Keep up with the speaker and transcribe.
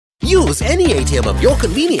Use any ATM of your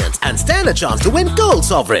convenience and stand a chance to win gold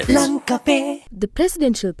sovereigns. Lanka. The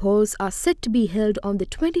presidential polls are set to be held on the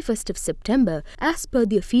 21st of September as per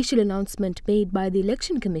the official announcement made by the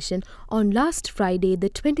Election Commission on last Friday, the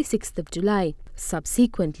 26th of July.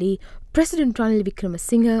 Subsequently, President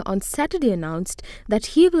Ranil on Saturday announced that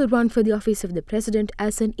he will run for the office of the president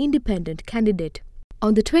as an independent candidate.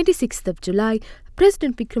 On the 26th of July,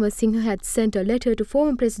 President Wickremesinghe had sent a letter to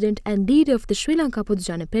former President and leader of the Sri Lanka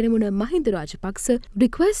Podujana Peramuna Mahinda Rajapaksa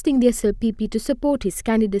requesting the SLPP to support his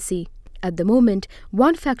candidacy. At the moment,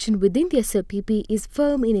 one faction within the SLPP is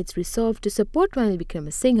firm in its resolve to support Ranil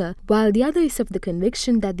Wickremesinghe, while the other is of the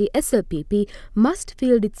conviction that the SLPP must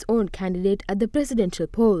field its own candidate at the presidential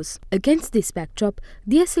polls. Against this backdrop,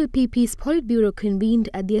 the SLPP's Politburo convened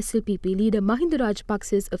at the SLPP leader Mahinda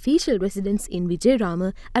Rajapaksa's official residence in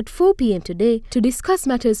Vijayarama at 4 p.m. today to discuss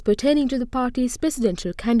matters pertaining to the party's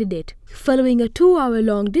presidential candidate. Following a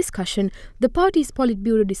 2-hour-long discussion, the party's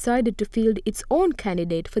Politburo decided to field its own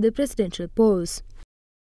candidate for the presidential polls.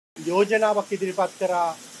 A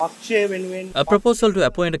proposal to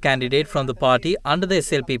appoint a candidate from the party under the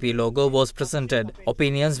SLPP logo was presented.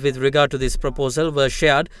 Opinions with regard to this proposal were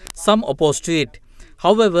shared, some opposed to it.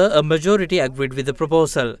 However, a majority agreed with the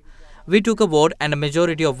proposal. We took a vote and a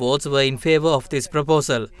majority of votes were in favour of this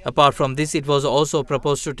proposal. Apart from this, it was also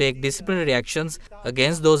proposed to take disciplinary actions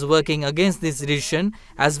against those working against this decision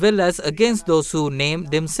as well as against those who name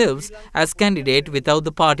themselves as candidate without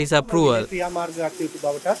the party's approval.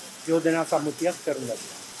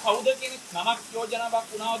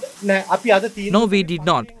 No, we did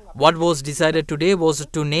not. What was decided today was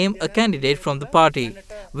to name a candidate from the party.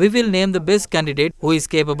 We will name the best candidate who is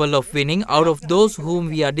capable of winning out of those whom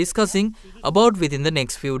we are discussing about within the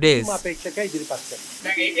next few days.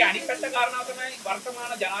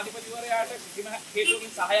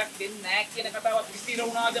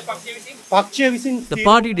 The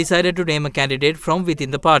party decided to name a candidate from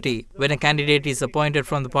within the party. When a candidate is appointed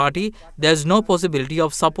from the party, there is no possibility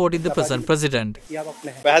of supporting the present president.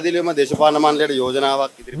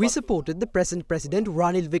 We supported the present President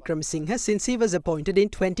Ranil Wickremesinghe since he was appointed in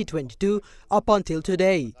 2022 up until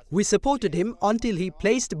today. We supported him until he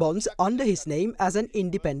placed bonds under his name as an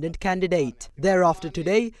independent candidate. Thereafter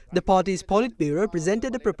today, the party's Politburo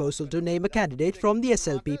presented a proposal to name a candidate from the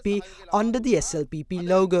SLPP under the SLPP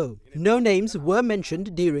logo. No names were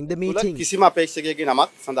mentioned during the meeting.